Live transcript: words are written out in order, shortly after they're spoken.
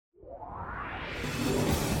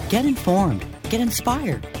Get informed, get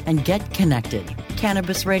inspired, and get connected.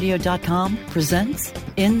 CannabisRadio.com presents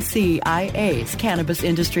NCIA's Cannabis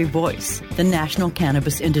Industry Voice. The National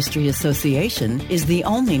Cannabis Industry Association is the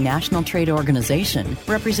only national trade organization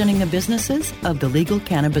representing the businesses of the legal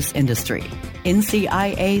cannabis industry.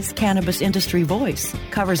 NCIA's Cannabis Industry Voice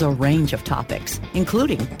covers a range of topics,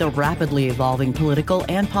 including the rapidly evolving political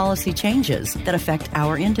and policy changes that affect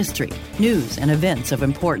our industry, news and events of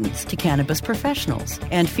importance to cannabis professionals,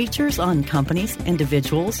 and features on companies,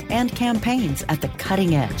 individuals, and campaigns at the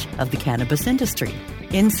cutting edge of the cannabis industry.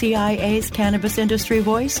 NCIA's Cannabis Industry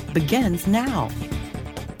Voice begins now.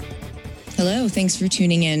 Hello, thanks for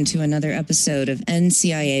tuning in to another episode of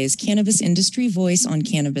NCIA's Cannabis Industry Voice on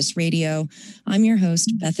Cannabis Radio. I'm your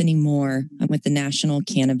host, Bethany Moore. I'm with the National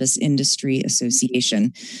Cannabis Industry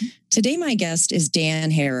Association. Today, my guest is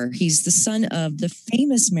Dan Harrer. He's the son of the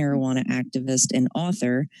famous marijuana activist and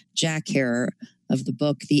author, Jack Harrer, of the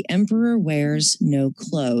book, The Emperor Wears No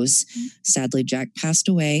Clothes. Sadly, Jack passed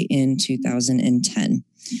away in 2010.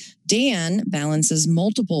 Dan balances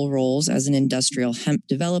multiple roles as an industrial hemp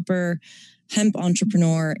developer, hemp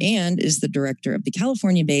entrepreneur, and is the director of the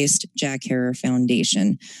California-based Jack Harrer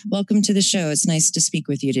Foundation. Welcome to the show. It's nice to speak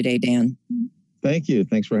with you today, Dan. Thank you.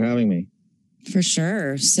 Thanks for having me. For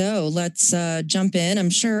sure. So let's jump in.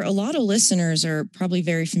 I'm sure a lot of listeners are probably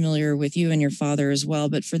very familiar with you and your father as well.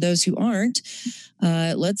 But for those who aren't,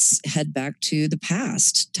 let's head back to the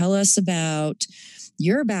past. Tell us about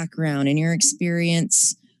your background and your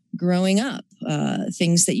experience growing up,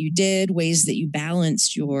 things that you did, ways that you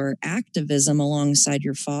balanced your activism alongside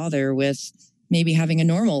your father with maybe having a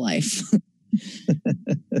normal life.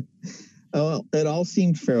 Well, it all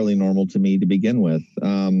seemed fairly normal to me to begin with.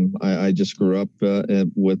 I just grew up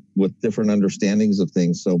with different understandings of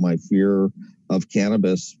things. So my fear of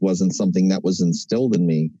cannabis wasn't something that was instilled in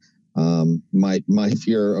me. My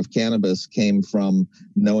fear of cannabis came from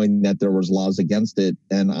knowing that there was laws against it,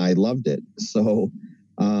 and I loved it. So,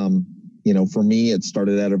 for me, it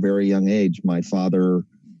started at a very young age. My father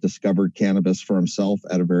discovered cannabis for himself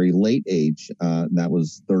at a very late age. That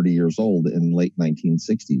was 30 years old in late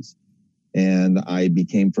 1960s. And I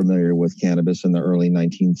became familiar with cannabis in the early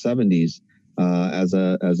 1970s as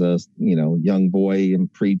a young boy in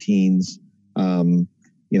preteens,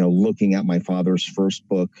 looking at my father's first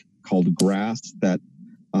book called Grass that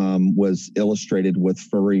was illustrated with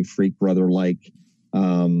furry freak brother-like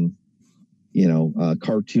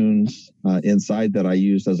cartoons inside that I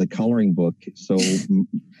used as a coloring book. So,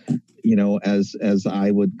 as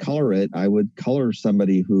I would color it, I would color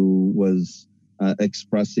somebody who was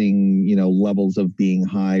expressing, levels of being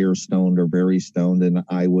high or stoned or very stoned. And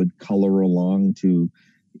I would color along to,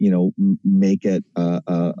 make it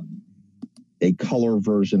a color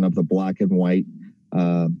version of the black and white,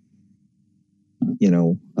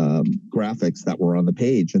 graphics that were on the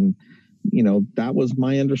page. And, that was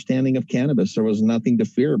my understanding of cannabis. There was nothing to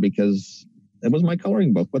fear because it was my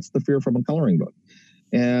coloring book. What's the fear from a coloring book?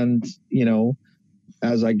 And,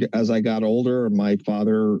 as I got older, my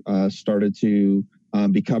father started to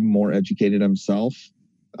become more educated himself.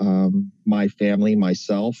 My family,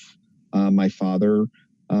 myself, my father,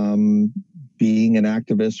 being an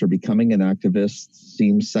activist or becoming an activist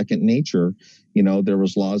seems second nature. There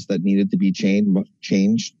was laws that needed to be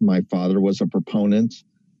changed. My father was a proponent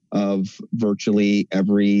of virtually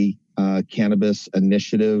every cannabis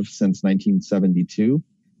initiative since 1972.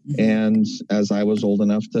 And as I was old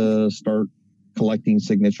enough to start collecting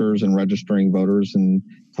signatures and registering voters and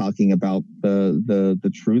talking about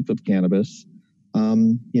the truth of cannabis,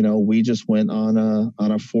 we just went on a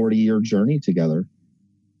 40-year journey together.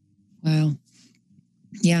 Wow.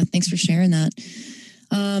 Yeah, thanks for sharing that.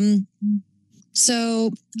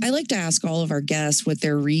 So I like to ask all of our guests what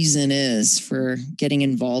their reason is for getting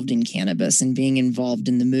involved in cannabis and being involved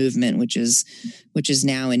in the movement, which is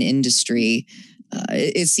now an industry.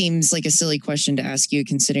 It seems like a silly question to ask you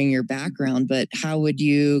considering your background, but how would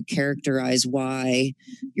you characterize why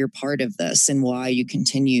you're part of this and why you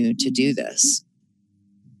continue to do this?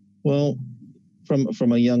 Well,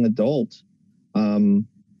 from a young adult,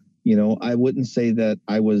 I wouldn't say that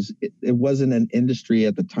it wasn't an industry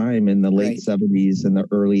at the time in the late 70s and the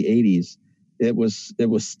early 80s. It was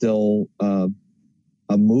still a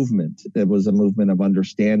movement. It was a movement of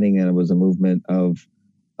understanding, and it was a movement of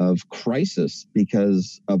crisis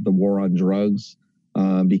because of the war on drugs,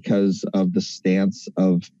 because of the stance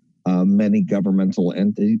of many governmental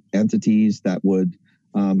entities that would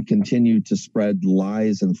continue to spread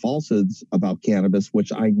lies and falsehoods about cannabis,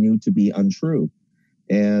 which I knew to be untrue.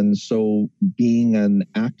 And so being an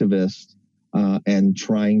activist and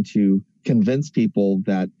trying to convince people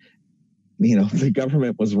that the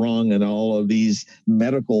government was wrong, and all of these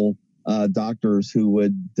medical doctors who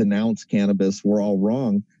would denounce cannabis were all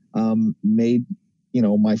wrong, made,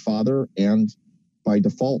 my father and by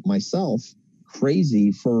default myself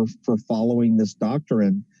crazy for following this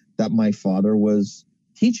doctrine that my father was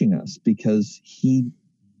teaching us, because he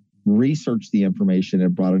researched the information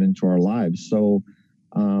and brought it into our lives. So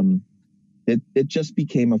it just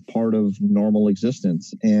became a part of normal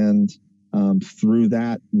existence. And through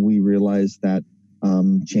that, we realized that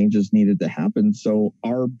changes needed to happen. So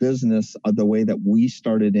our business, the way that we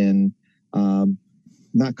started in,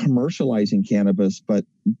 not commercializing cannabis, but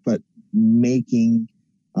making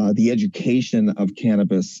the education of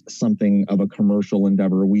cannabis something of a commercial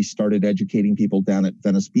endeavor. We started educating people down at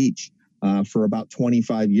Venice Beach. For about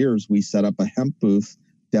 25 years, we set up a hemp booth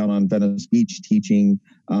down on Venice Beach, teaching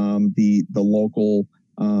the local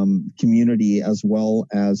community as well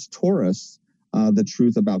as tourists the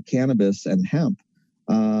truth about cannabis and hemp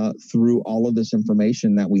through all of this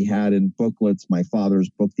information that we had in booklets. My father's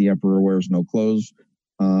book, The Emperor Wears No Clothes,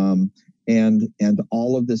 and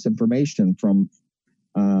all of this information from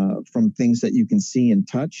things that you can see and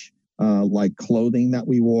touch, like clothing that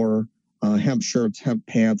we wore, hemp shirts, hemp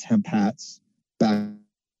pants, hemp hats, back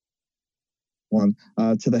one,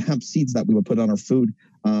 to the hemp seeds that we would put on our food,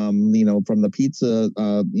 from the pizza,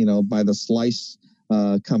 by the slice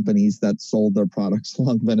companies that sold their products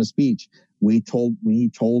along Venice Beach. We told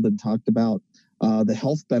and talked about the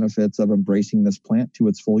health benefits of embracing this plant to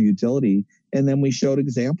its full utility. And then we showed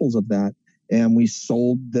examples of that. And we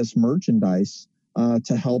sold this merchandise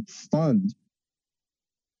to help fund,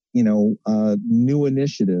 new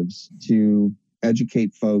initiatives to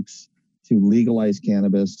educate folks, to legalize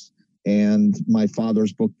cannabis. And my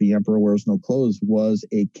father's book, The Emperor Wears No Clothes, was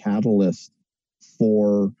a catalyst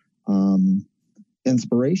for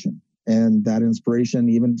inspiration. And that inspiration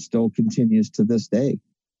even still continues to this day.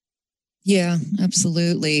 Yeah,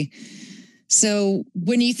 absolutely. So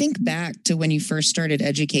when you think back to when you first started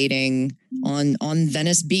educating on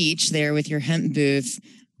Venice Beach there with your hemp booth,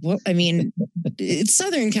 it's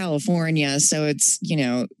Southern California, so it's,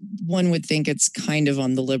 one would think it's kind of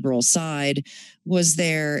on the liberal side. Was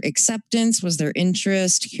there acceptance? Was there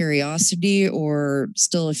interest, curiosity, or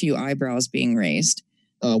still a few eyebrows being raised?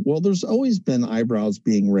 Well, there's always been eyebrows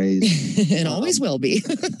being raised. And always will be.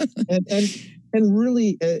 and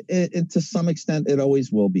really, to some extent, it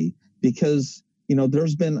always will be. Because,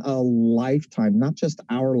 there's been a lifetime, not just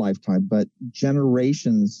our lifetime, but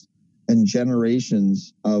generations and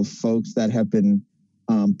generations of folks that have been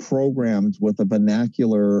programmed with a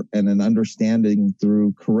vernacular and an understanding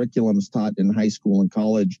through curriculums taught in high school and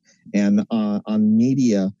college, and on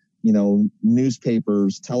media,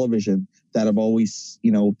 newspapers, television, that have always,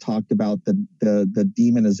 talked about the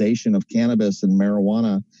demonization of cannabis and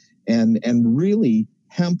marijuana. And really,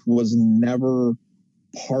 hemp was never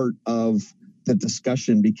part of the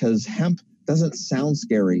discussion, because hemp doesn't sound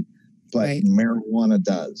scary, but right. Marijuana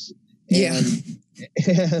does. Yeah.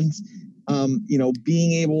 And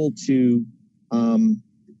being able to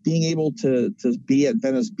be at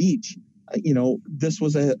Venice Beach, this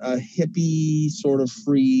was a hippie sort of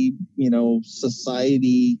free,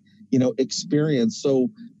 society, experience. So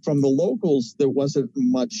from the locals, there wasn't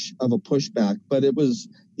much of a pushback, but it was,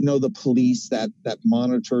 the police that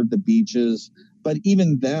monitored the beaches. But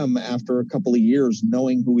even them, after a couple of years,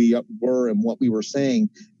 knowing who we were and what we were saying,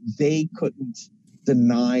 they couldn't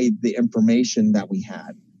deny the information that we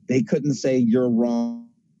had. They couldn't say, you're wrong.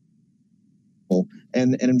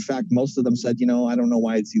 And in fact, most of them said, I don't know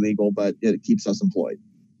why it's illegal, but it keeps us employed.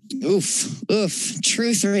 Oof.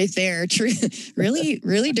 Truth right there. Truth. Really,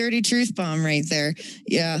 really dirty truth bomb right there.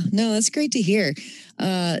 Yeah. No, that's great to hear.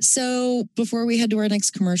 So before we head to our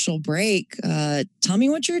next commercial break, tell me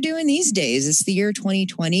what you're doing these days. It's the year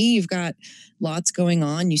 2020. You've got lots going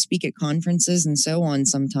on. You speak at conferences and so on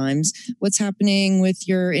sometimes. What's happening with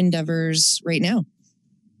your endeavors right now?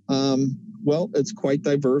 Well, it's quite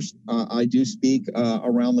diverse. I do speak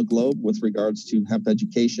around the globe with regards to hemp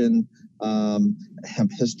education,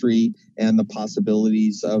 hemp history, and the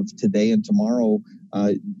possibilities of today and tomorrow,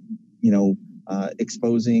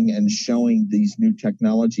 exposing and showing these new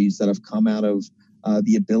technologies that have come out of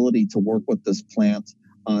the ability to work with this plant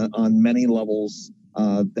on many levels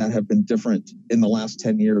that have been different in the last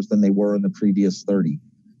 10 years than they were in the previous 30.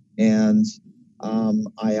 And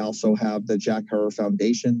I also have the Jack Herer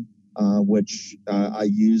Foundation, which I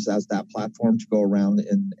use as that platform to go around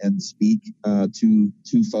and speak to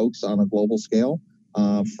folks on a global scale,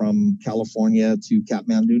 from California to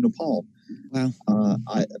Kathmandu, Nepal. Wow.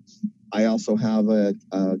 I also have a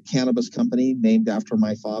cannabis company named after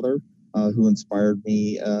my father, who inspired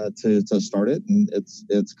me to start it, and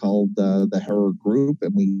it's called the Herer Group,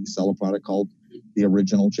 and we sell a product called the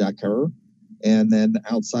Original Jack Herer. And then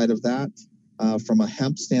outside of that, from a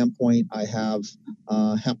hemp standpoint, I have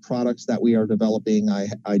hemp products that we are developing. I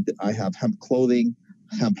have hemp clothing,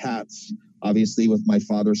 hemp hats, obviously with my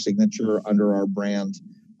father's signature under our brand,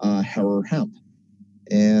 Herer Hemp.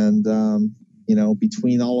 And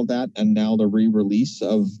between all of that and now the re-release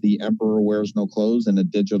of The Emperor Wears No Clothes in a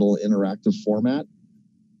digital interactive format,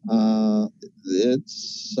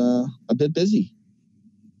 it's a bit busy.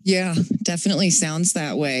 Yeah, definitely sounds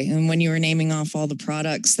that way. And when you were naming off all the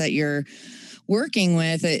products that you're working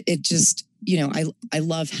with, it just, I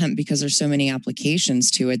love hemp because there's so many applications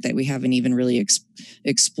to it that we haven't even really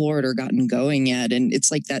explored or gotten going yet. And it's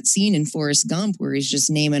like that scene in Forrest Gump where he's just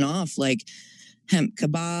naming off like hemp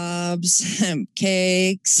kebabs, hemp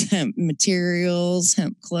cakes, hemp materials,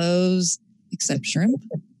 hemp clothes, except shrimp.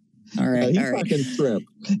 All right. All right. Shrimp.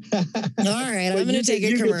 All right. I'm going to take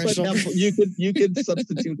a commercial. You could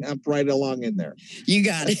substitute hemp right along in there. You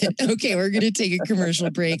got it. Okay. We're going to take a commercial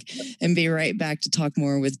break and be right back to talk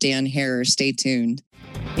more with Dan Herer. Stay tuned.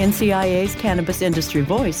 NCIA's Cannabis Industry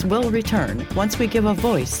Voice will return once we give a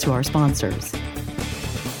voice to our sponsors.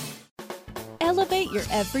 Elevate your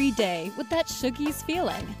everyday with that Shoogies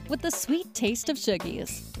feeling, with the sweet taste of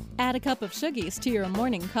Shoogies. Add a cup of Shoogies to your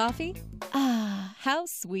morning coffee. Ah, how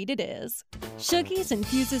sweet it is. Shoogies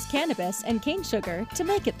infuses cannabis and cane sugar to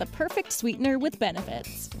make it the perfect sweetener with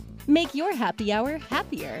benefits. Make your happy hour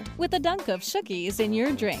happier with a dunk of Shoogies in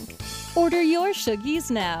your drink. Order your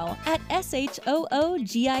Shoogies now at SHOOGIES.com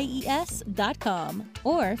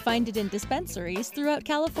or find it in dispensaries throughout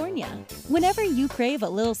California. Whenever you crave a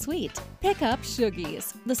little sweet, pick up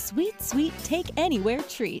Shoogies, the sweet, sweet take-anywhere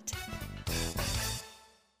treat.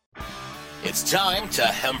 It's time to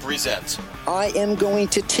Hemp Present. I am going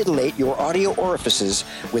to titillate your audio orifices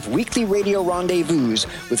with weekly radio rendezvous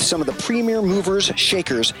with some of the premier movers,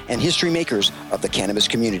 shakers, and history makers of the cannabis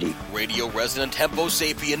community. Radio resident Hempo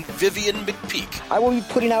sapien Vivian McPeak. I will be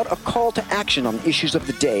putting out a call to action on issues of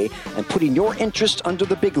the day and putting your interest under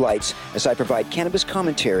the big lights as I provide cannabis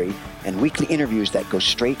commentary and weekly interviews that go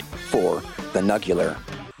straight for the nugular.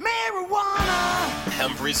 Marijuana!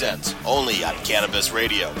 Hemp Present, only on Cannabis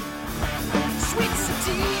Radio. Sweet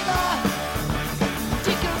sativa,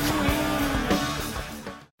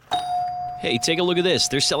 hey, take a look at this.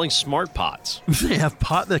 They're selling smart pots. They have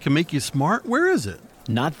pot that can make you smart? Where is it?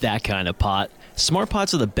 Not that kind of pot. Smart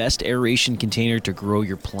pots are the best aeration container to grow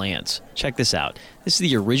your plants. Check this out. This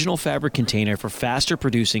is the original fabric container for faster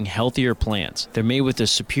producing, healthier plants. They're made with a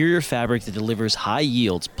superior fabric that delivers high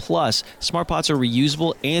yields. Plus, smart pots are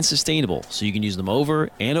reusable and sustainable, so you can use them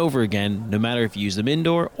over and over again, no matter if you use them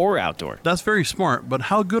indoor or outdoor. That's very smart, but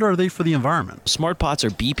how good are they for the environment? Smart pots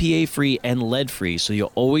are BPA-free and lead-free, so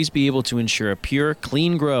you'll always be able to ensure a pure,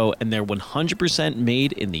 clean grow, and they're 100%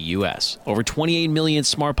 made in the U.S. Over 28 million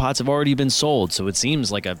smart pots have already been sold, so it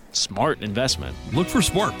seems like a smart investment. Look for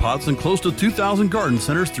smart pots in close to 2,000 garden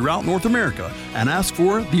centers throughout North America and ask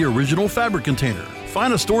for the original fabric container.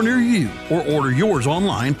 Find a store near you or order yours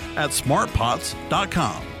online at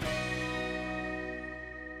smartpots.com.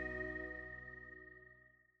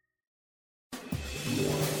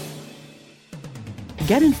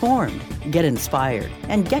 Get informed, get inspired,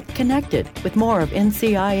 and get connected with more of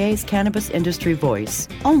NCIA's Cannabis Industry Voice,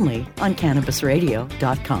 only on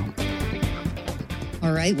CannabisRadio.com.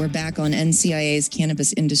 All right, we're back on NCIA's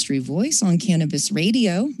Cannabis Industry Voice on Cannabis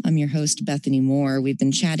Radio. I'm your host, Bethany Moore. We've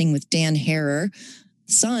been chatting with Dan Herer,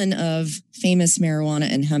 son of famous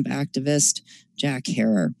marijuana and hemp activist Jack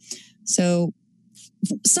Herer. So,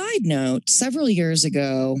 side note, several years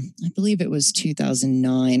ago, I believe it was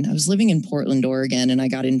 2009, I was living in Portland, Oregon, and I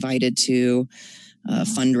got invited to a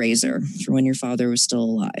fundraiser for when your father was still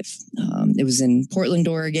alive. It was in Portland,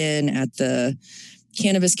 Oregon at the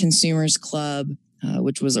Cannabis Consumers Club,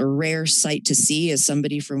 which was a rare sight to see as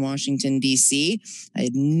somebody from Washington, D.C. I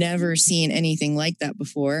had never seen anything like that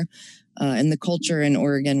before. And the culture in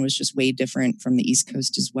Oregon was just way different from the East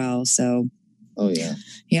Coast as well. So, oh, yeah.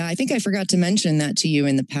 Yeah, I think I forgot to mention that to you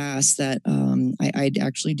in the past, that I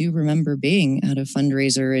actually do remember being at a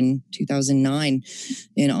fundraiser in 2009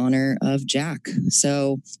 in honor of Jack.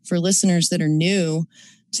 So for listeners that are new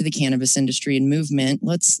to the cannabis industry and movement,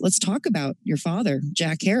 let's talk about your father,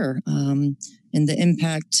 Jack Herer, and the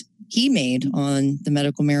impact he made on the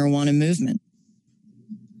medical marijuana movement.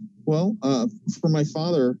 Well, for my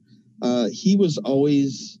father, he was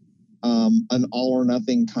always an all or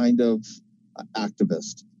nothing kind of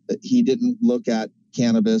activist. He didn't look at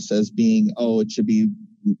cannabis as being, it should be,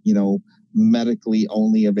 medically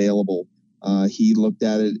only available. he looked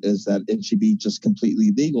at it as that it should be just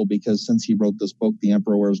completely legal, because since he wrote this book, The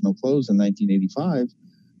Emperor Wears No Clothes, in 1985,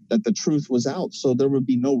 that the truth was out. So there would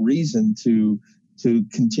be no reason to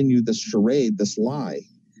continue this charade, this lie,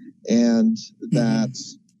 and that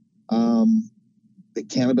that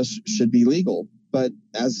cannabis should be legal. But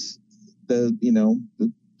as the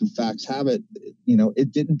facts have it,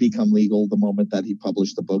 it didn't become legal the moment that he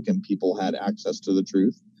published the book and people had access to the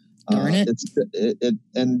truth. Darn it.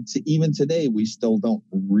 And even today, we still don't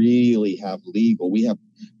really have legal. We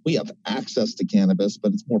have access to cannabis,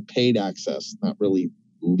 but it's more paid access, not really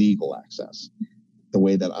legal access, the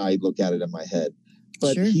way that I look at it in my head.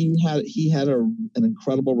 But Sure. he had an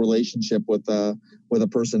incredible relationship with a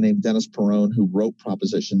person named Dennis Perone, who wrote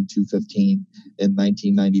Proposition 215 in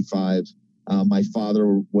 1995. My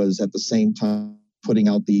father was at the same time putting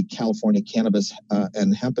out the California Cannabis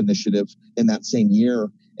and Hemp Initiative in that same year,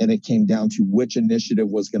 and it came down to which initiative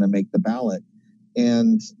was going to make the ballot.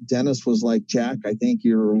 And Dennis was like, Jack, I think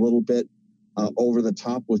you're a little bit over the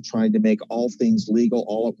top with trying to make all things legal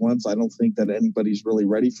all at once. I don't think that anybody's really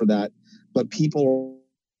ready for that. But people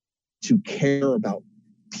to care about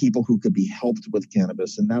people who could be helped with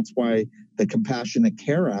cannabis. And that's why the Compassionate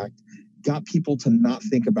Care Act got people to not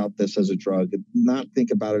think about this as a drug, not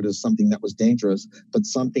think about it as something that was dangerous, but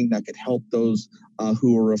something that could help those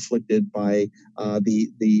who are afflicted by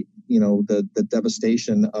the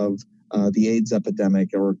devastation of the AIDS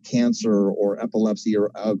epidemic, or cancer, or epilepsy,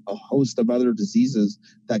 or a host of other diseases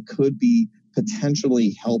that could be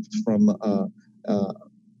potentially helped from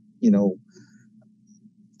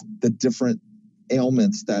the different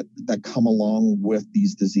ailments that come along with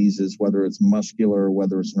these diseases, whether it's muscular,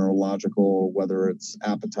 whether it's neurological, whether it's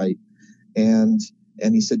appetite. And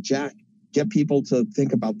he said, Jack, get people to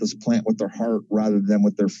think about this plant with their heart rather than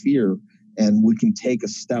with their fear, and we can take a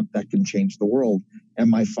step that can change the world. And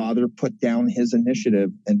my father put down his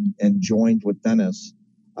initiative and joined with Dennis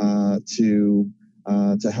to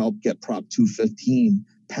help get Prop 215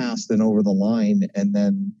 passed and over the line, and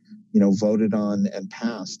then voted on and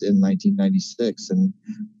passed in 1996. And,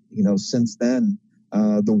 since then,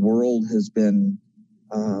 the world has been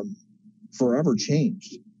forever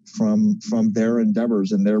changed from their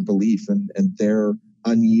endeavors and their belief and their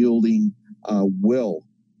unyielding will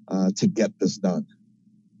to get this done.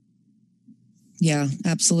 Yeah,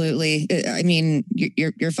 absolutely. I mean,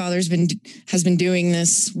 your father's has been doing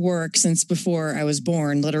this work since before I was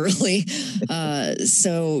born, literally.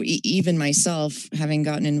 So even myself, having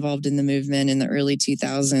gotten involved in the movement in the early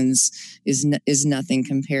 2000s, is nothing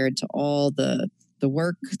compared to all the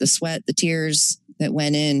work, the sweat, the tears that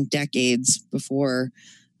went in decades before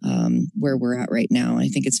where we're at right now. I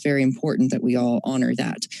think it's very important that we all honor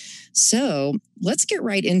that. So let's get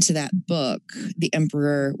right into that book, The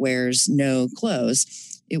Emperor Wears No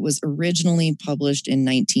Clothes. It was originally published in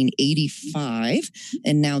 1985,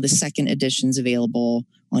 and now the second edition's available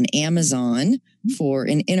on Amazon for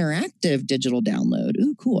an interactive digital download.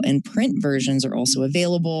 Ooh, cool. And print versions are also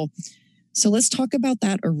available. So let's talk about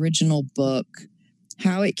that original book,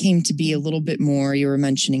 how it came to be a little bit more. You were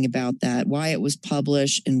mentioning about that, why it was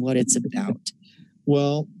published and what it's about.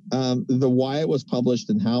 Well, the why it was published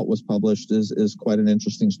and how it was published is quite an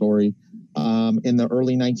interesting story. In the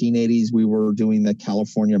early 1980s, we were doing the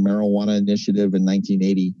California Marijuana Initiative in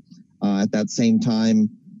 1980. At that same time,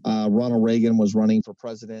 Ronald Reagan was running for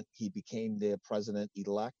president. He became the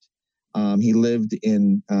president-elect. He lived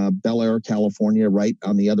in Bel Air, California, right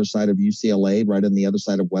on the other side of UCLA, right on the other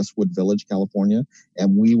side of Westwood Village, California.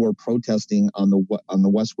 And we were protesting on the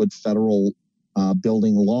Westwood Federal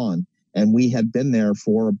building lawn. And we had been there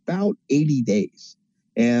for about 80 days.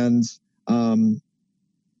 And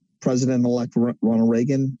President-elect Ronald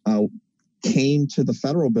Reagan came to the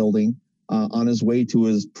federal building on his way to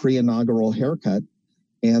his pre-inaugural haircut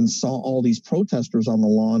and saw all these protesters on the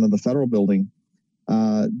lawn of the federal building.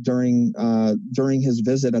 During his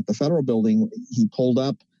visit at the federal building, he pulled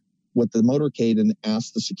up with the motorcade and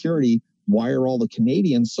asked the security, why are all the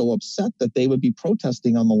Canadians so upset that they would be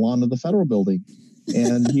protesting on the lawn of the federal building?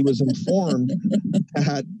 And he was informed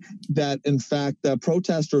that in fact, the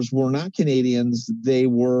protesters were not Canadians. They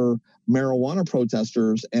were marijuana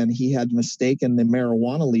protesters, and he had mistaken the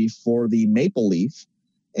marijuana leaf for the maple leaf.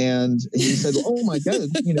 And he said, oh my God,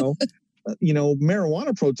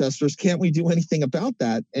 marijuana protesters, can't we do anything about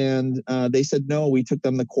that? And they said, no, we took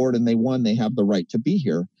them to court and they won. They have the right to be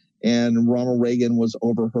here. And Ronald Reagan was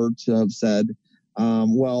overheard to have said,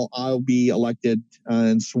 well, I'll be elected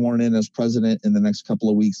and sworn in as president in the next couple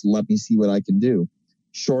of weeks. Let me see what I can do.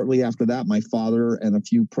 Shortly after that, my father and a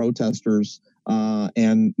few protesters,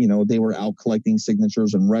 they were out collecting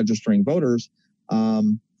signatures and registering voters.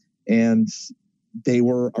 and they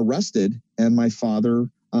were arrested. And my father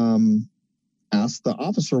asked the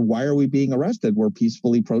officer, why are we being arrested? We're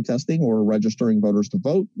peacefully protesting. We're registering voters to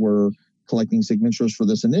vote. We're collecting signatures for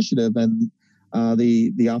this initiative. And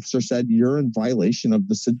the officer said, you're in violation of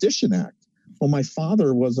the Sedition Act. Well, my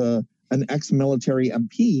father was an ex-military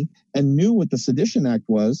MP and knew what the Sedition Act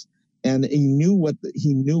was, and he knew what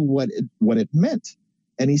it meant.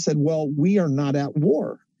 And he said, well, we are not at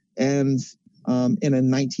war. And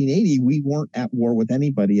in 1980, we weren't at war with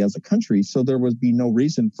anybody as a country, so there would be no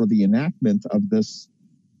reason for the enactment of this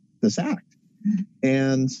act.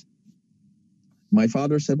 And my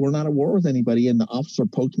father said, we're not at war with anybody. And the officer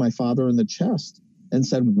poked my father in the chest and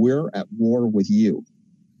said, we're at war with you,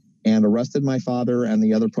 and arrested my father and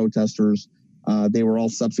the other protesters. They were all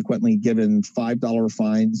subsequently given $5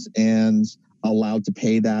 fines and allowed to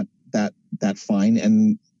pay that fine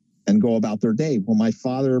and go about their day. Well, my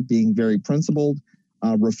father, being very principled,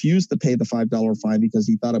 refused to pay the $5 fine because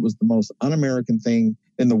he thought it was the most un-American thing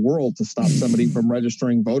in the world to stop somebody from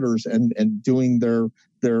registering voters and doing their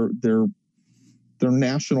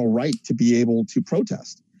national right to be able to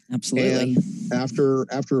protest. Absolutely. And after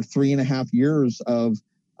 3.5 years of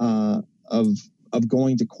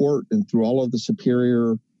going to court and through all of the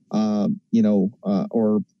superior, the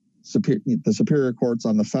superior courts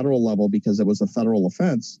on the federal level, because it was a federal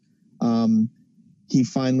offense, he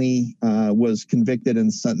finally was convicted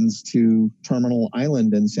and sentenced to Terminal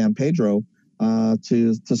Island in San Pedro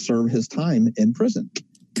to serve his time in prison.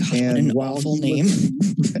 God, and what an awful name.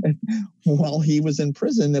 While he was in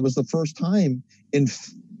prison, it was the first time in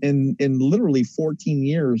literally 14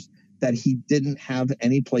 years that he didn't have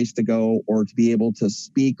any place to go or to be able to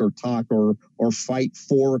speak or talk or fight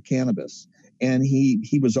for cannabis. And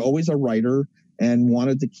he was always a writer and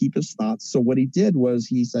wanted to keep his thoughts. So what he did was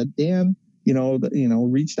he said, Dan,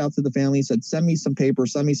 reached out to the family, said, send me some paper,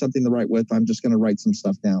 send me something to write with. I'm just going to write some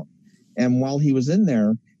stuff down. And while he was in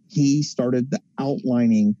there, he started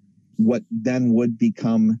outlining what then would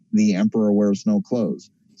become The Emperor Wears No Clothes.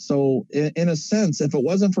 So in a sense, if it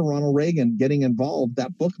wasn't for Ronald Reagan getting involved,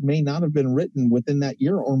 that book may not have been written within that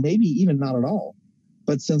year, or maybe even not at all.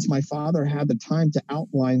 But since my father had the time to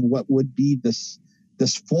outline what would be this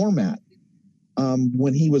format,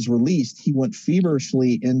 when he was released, he went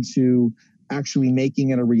feverishly into actually making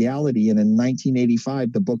it a reality. And in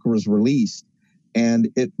 1985, the book was released, and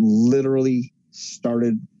it literally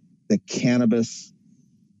started the cannabis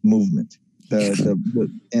movement.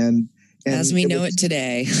 And as we know it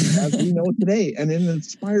today. As we know it today. And it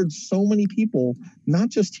inspired so many people, not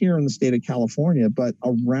just here in the state of California, but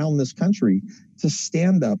around this country, to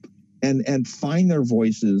stand up and find their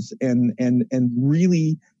voices and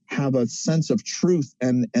really have a sense of truth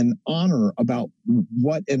and honor about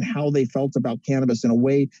what and how they felt about cannabis in a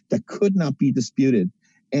way that could not be disputed.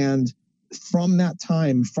 And from that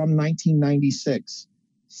time, from 1996,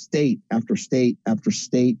 state after state after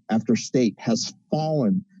state after state has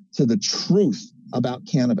fallen to the truth about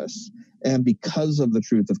cannabis. And because of the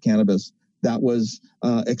truth of cannabis, that was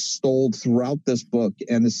extolled throughout this book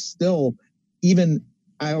and is still, even,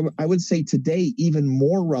 I would say today, even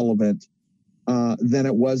more relevant than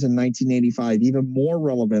it was in 1985, even more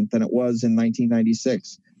relevant than it was in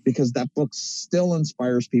 1996, because that book still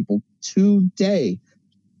inspires people today.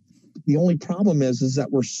 The only problem is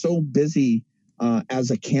that we're so busy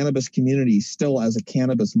as a cannabis community, still as a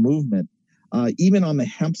cannabis movement, even on the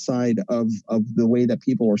hemp side of the way that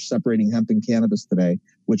people are separating hemp and cannabis today,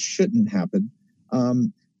 which shouldn't happen.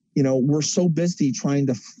 We're so busy trying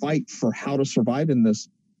to fight for how to survive in this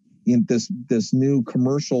new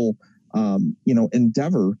commercial,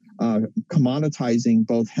 endeavor, commoditizing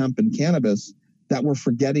both hemp and cannabis, that we're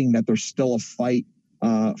forgetting that there's still a fight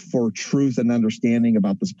for truth and understanding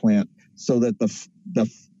about this plant, so that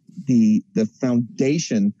the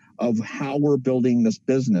foundation of how we're building this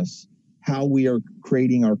business, how we are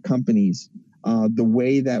creating our companies, the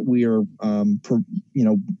way that we are,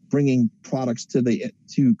 bringing products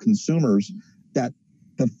to consumers, that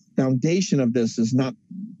the foundation of this is not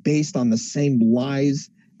based on the same lies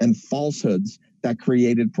and falsehoods that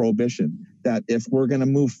created prohibition. That if we're going to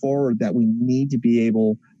move forward, that we need to be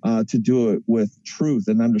able to do it with truth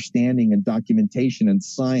and understanding and documentation and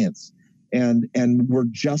science. And we're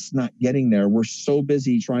just not getting there. We're so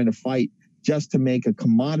busy trying to fight just to make a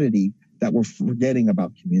commodity that we're forgetting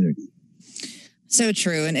about community. So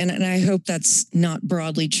true. And I hope that's not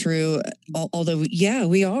broadly true. Although, yeah,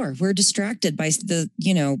 we are. We're distracted by the,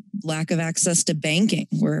 lack of access to banking.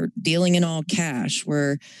 We're dealing in all cash.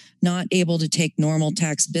 We're not able to take normal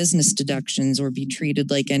tax business deductions or be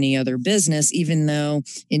treated like any other business, even though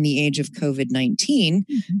in the age of COVID-19,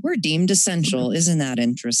 we're deemed essential. Isn't that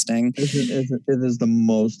interesting? It is the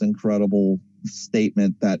most incredible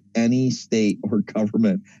statement that any state or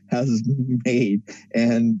government has made.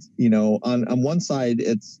 And, on one side,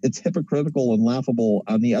 it's hypocritical and laughable.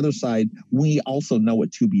 On the other side, we also know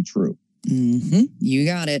it to be true. Mm-hmm. You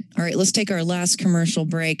got it. All right, let's take our last commercial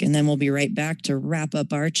break, and then we'll be right back to wrap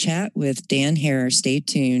up our chat with Dan Hare. Stay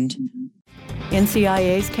tuned.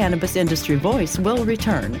 NCIA's Cannabis Industry Voice will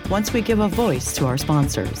return once we give a voice to our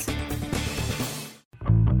sponsors.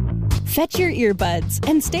 Fetch your earbuds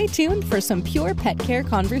and stay tuned for some pure pet care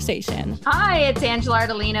conversation. Hi, it's Angela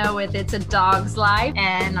Ardolino with It's a Dog's Life,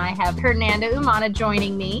 and I have Hernanda Umana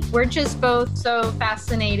joining me. We're just both so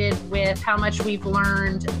fascinated with how much we've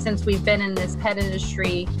learned since we've been in this pet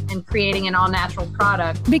industry and creating an all-natural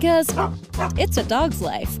product. Because it's a dog's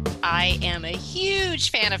life. I am a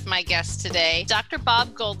huge fan of my guest today, Dr.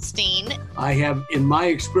 Bob Goldstein. I have, in my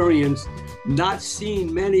experience, not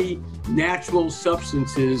seen many natural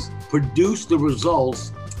substances produce the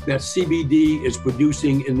results that CBD is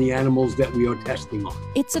producing in the animals that we are testing on.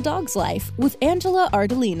 It's a Dog's Life with Angela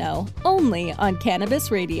Ardolino, only on Cannabis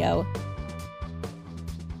Radio.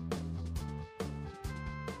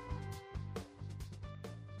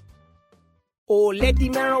 Oh, let the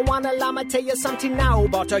marijuana llama tell you something now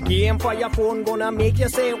about a game for your phone gonna make you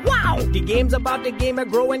say, wow! The game's about the game of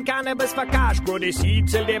growing cannabis for cash. Grow the seed,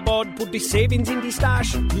 sell the bud, put the savings in the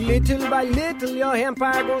stash. Little by little, your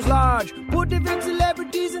empire grows large. Put the big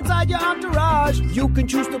celebrities inside your entourage. You can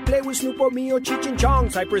choose to play with Snoop or me or Cheech and Chong,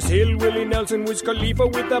 Cypress Hill, Willie Nelson, Wiz Khalifa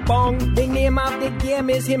with a bong. The name of the game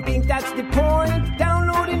is Hemp Inc., that's the point.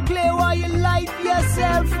 Download and play while you light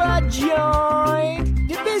yourself a joint.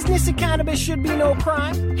 The business of cannabis should be no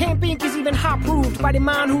crime. Hemp Inc. is even hot-proofed by the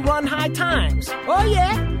man who run High Times. Oh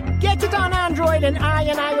yeah? Get it on Android and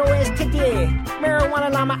iOS today.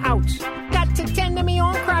 Marijuana llama out. Got to tend to me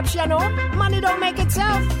own crops, you know. Money don't make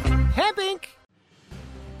itself. Hemp Inc.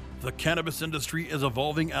 The cannabis industry is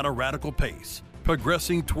evolving at a radical pace,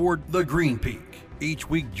 progressing toward the green peak. Each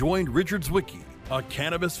week, join Richard Zwicky, a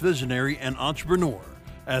cannabis visionary and entrepreneur,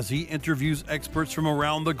 as he interviews experts from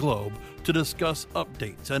around the globe to discuss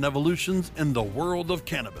updates and evolutions in the world of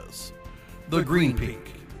cannabis. The Green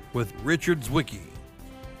Peak with Richard Zwicky.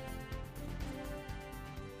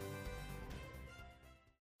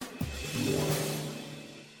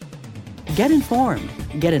 Get informed,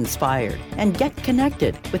 get inspired, and get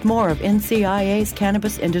connected with more of NCIA's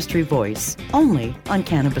Cannabis Industry Voice, only on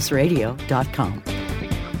CannabisRadio.com.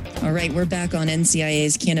 All right, we're back on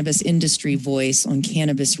NCIA's Cannabis Industry Voice on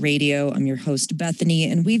Cannabis Radio. I'm your host, Bethany,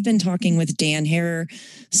 and we've been talking with Dan Hare,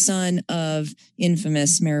 son of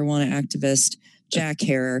infamous marijuana activist Jack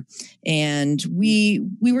Herer. And we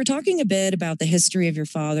were talking a bit about the history of your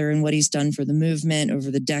father and what he's done for the movement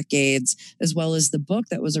over the decades, as well as the book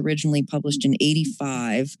that was originally published in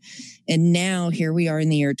 '85. And now here we are in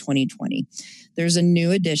the year 2020. There's a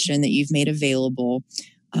new edition that you've made available.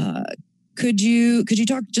 Could you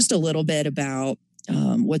talk just a little bit about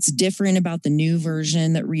what's different about the new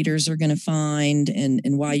version that readers are going to find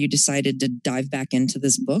and why you decided to dive back into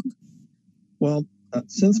this book? Well,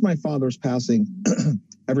 since my father's passing,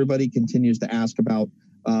 everybody continues to ask about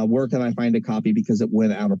where can I find a copy because it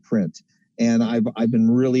went out of print. And I've been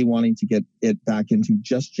really wanting to get it back into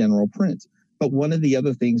just general print. But one of the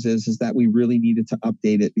other things is that we really needed to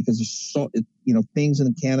update it because things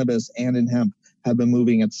in cannabis and in hemp have been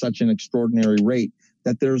moving at such an extraordinary rate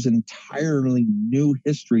that there's entirely new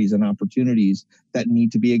histories and opportunities that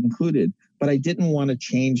need to be included. But I didn't want to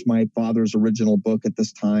change my father's original book at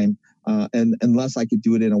this time, and unless I could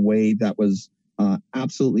do it in a way that was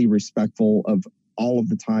absolutely respectful of all of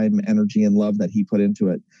the time, energy, and love that he put into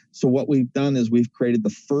it. So what we've done is we've created the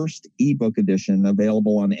first ebook edition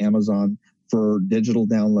available on Amazon for digital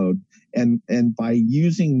download. And by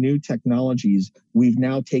using new technologies, we've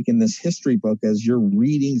now taken this history book as you're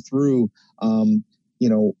reading through, the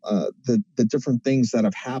different things that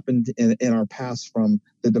have happened in our past, from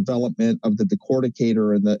the development of the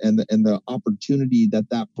decorticator and the opportunity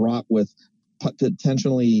that brought with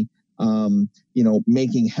potentially,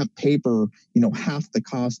 making hemp paper, half the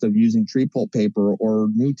cost of using tree pulp paper, or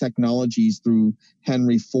new technologies through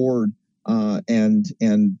Henry Ford and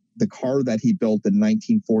the car that he built in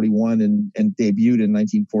 1941 and debuted in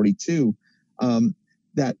 1942,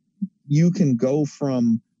 that you can go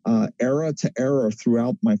from era to era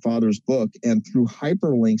throughout my father's book, and through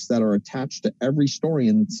hyperlinks that are attached to every story,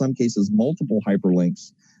 in some cases multiple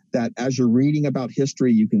hyperlinks, that as you're reading about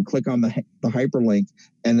history, you can click on the hyperlink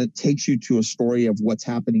and it takes you to a story of what's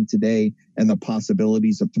happening today and the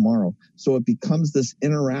possibilities of tomorrow. So it becomes this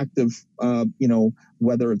interactive,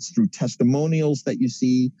 whether it's through testimonials that you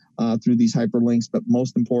see through these hyperlinks, but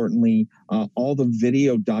most importantly, all the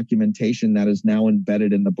video documentation that is now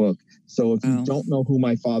embedded in the book. So if you don't know who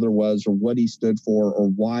my father was or what he stood for or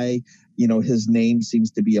why, his name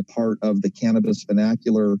seems to be a part of the cannabis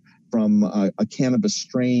vernacular, from a cannabis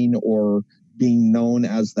strain or being known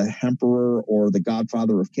as the Hemperor or the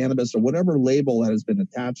Godfather of cannabis or whatever label that has been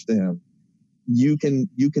attached to him, you can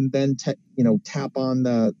then tap on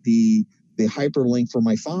the hyperlink for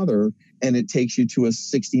my father, and it takes you to a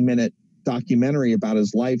 60-minute documentary about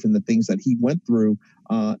his life and the things that he went through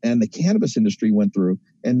and the cannabis industry went through.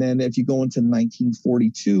 And then if you go into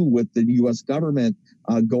 1942 with the U.S. government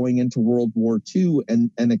going into World War II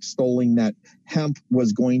and extolling that hemp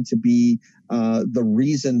was going to be the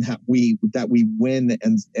reason that we win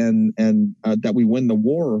and that we win the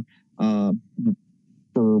war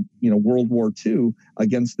for World War II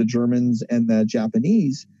against the Germans and the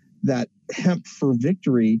Japanese, that hemp for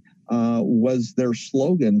victory was their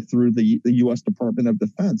slogan through the U.S. Department of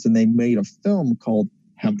Defense, and they made a film called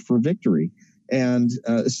Hemp for Victory. And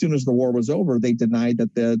as soon as the war was over, they denied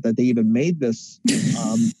that they even made this,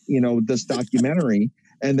 this documentary.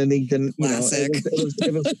 And then they didn't,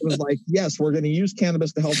 it was like, yes, we're going to use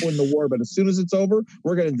cannabis to help win the war, but as soon as it's over,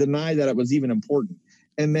 we're going to deny that it was even important.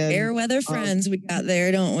 And then fair weather friends we got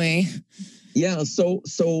there, don't we? Yeah. So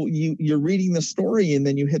you're reading the story, and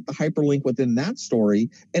then you hit the hyperlink within that story,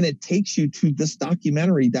 and it takes you to this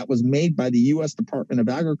documentary that was made by the U.S. Department of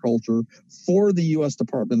Agriculture for the U.S.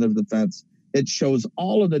 Department of Defense. It shows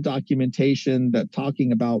all of the documentation that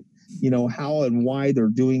talking about, how and why they're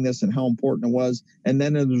doing this and how important it was. And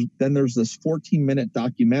then there's this 14-minute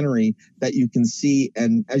documentary that you can see.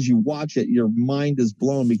 And as you watch it, your mind is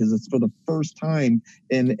blown, because it's for the first time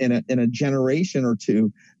in a generation or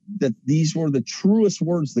two that these were the truest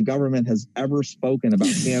words the government has ever spoken about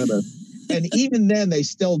cannabis. And even then, they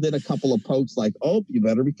still did a couple of pokes like, oh, you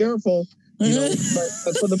better be careful. But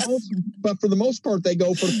for the most part, they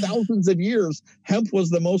go, for thousands of years, hemp was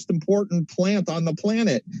the most important plant on the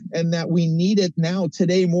planet, and that we need it now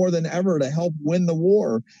today more than ever to help win the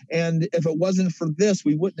war. And if it wasn't for this,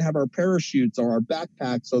 we wouldn't have our parachutes or our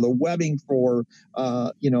backpacks or the webbing for,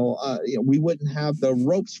 we wouldn't have the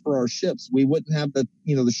ropes for our ships. We wouldn't have the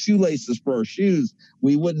shoelaces for our shoes.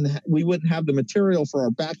 We wouldn't have the material for our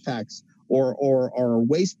backpacks or our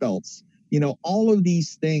waist belts. All of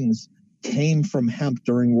these things came from hemp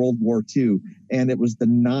during World War II, and it was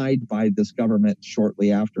denied by this government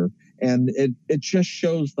shortly after. And it just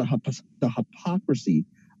shows the hypocrisy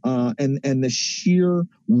and the sheer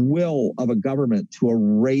will of a government to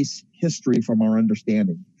erase history from our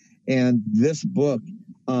understanding. And this book,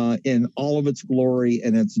 in all of its glory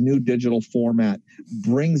and its new digital format,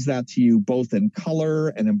 brings that to you both in color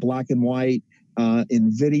and in black and white,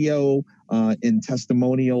 in video, in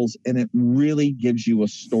testimonials, and it really gives you a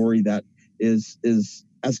story that is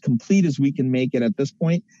as complete as we can make it at this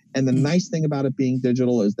point. And the nice thing about it being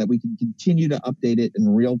digital is that we can continue to update it in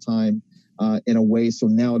real time in a way so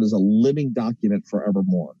now it is a living document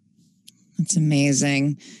forevermore. That's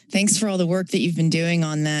amazing. Thanks for all the work that you've been doing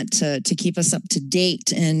on that to keep us up to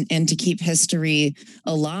date and to keep history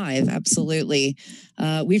alive. Absolutely.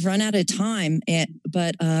 We've run out of time,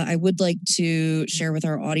 but I would like to share with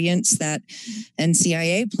our audience that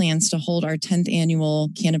NCIA plans to hold our 10th annual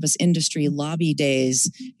Cannabis Industry Lobby Days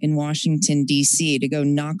in Washington, D.C. to go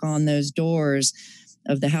knock on those doors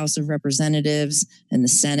of the House of Representatives and the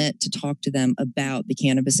Senate to talk to them about the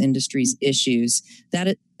cannabis industry's issues.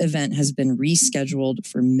 That event has been rescheduled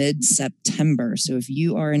for mid-September. So if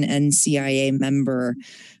you are an NCIA member,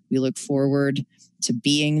 we look forward to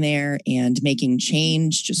being there and making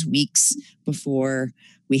change just weeks before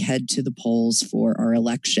we head to the polls for our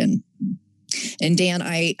election. And Dan,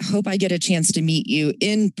 I hope I get a chance to meet you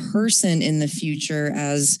in person in the future,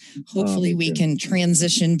 as hopefully we can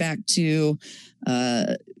transition back to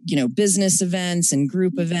business events and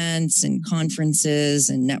group events and conferences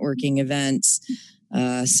and networking events.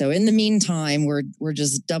 So in the meantime, we're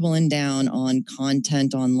just doubling down on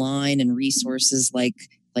content online and resources like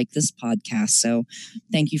this podcast. So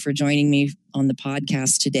thank you for joining me on the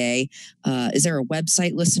podcast today. Is there a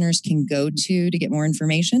website listeners can go to get more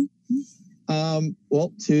information?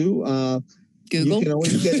 Google. You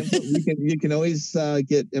can always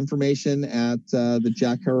get information at the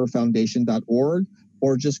jackherrerfoundation.org,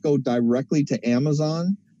 or just go directly to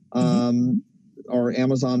Amazon or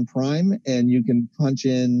Amazon Prime, and you can punch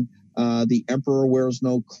in The Emperor Wears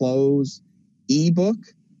No Clothes ebook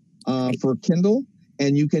for Kindle,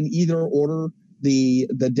 and you can either order the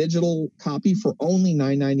digital copy for only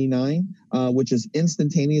 $9.99, which is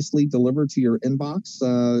instantaneously delivered to your inbox,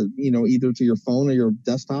 either to your phone or your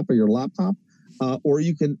desktop or your laptop, or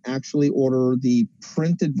you can actually order the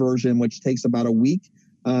printed version, which takes about a week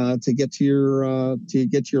to get to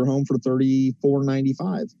your home for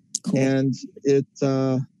 $34.95. Cool. And it's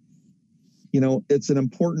an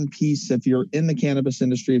important piece if you're in the cannabis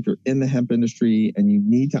industry, if you're in the hemp industry, and you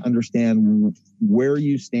need to understand where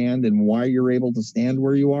you stand and why you're able to stand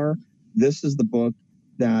where you are. This is the book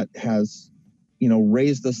that has,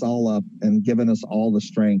 raised us all up and given us all the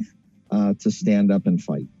strength to stand up and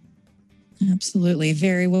fight. Absolutely.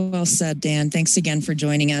 Very well said, Dan. Thanks again for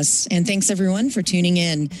joining us. And thanks, everyone, for tuning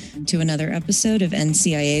in to another episode of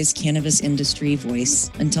NCIA's Cannabis Industry Voice.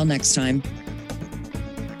 Until next time.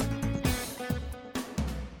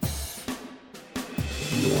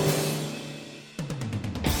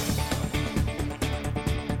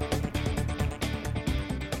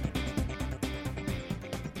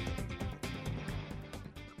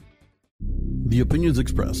 The opinions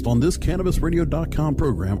expressed on this CannabisRadio.com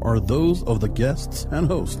program are those of the guests and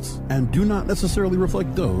hosts and do not necessarily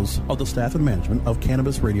reflect those of the staff and management of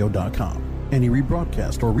CannabisRadio.com. Any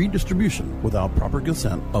rebroadcast or redistribution without proper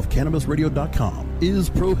consent of CannabisRadio.com is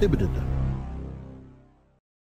prohibited.